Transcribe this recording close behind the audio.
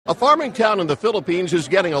A farming town in the Philippines is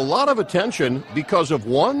getting a lot of attention because of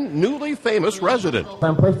one newly famous resident.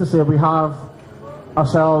 I'm pleased to say we have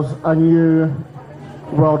ourselves a new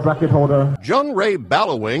world record holder. Junrey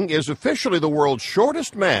Balawing is officially the world's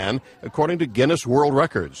shortest man, according to Guinness World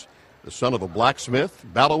Records. The son of a blacksmith,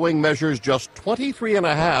 Balawing measures just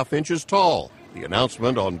 23.5 inches tall. The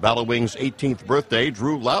announcement on Balawing's 18th birthday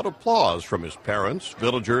drew loud applause from his parents,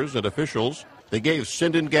 villagers, and officials. They gave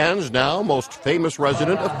Sindangan's now most famous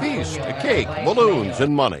resident a feast, a cake, balloons,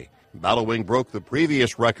 and money. Balawing broke the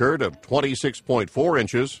previous record of 26.4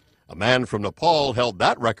 inches. A man from Nepal held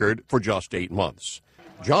that record for just 8 months.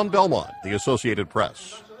 John Belmont, The Associated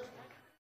Press.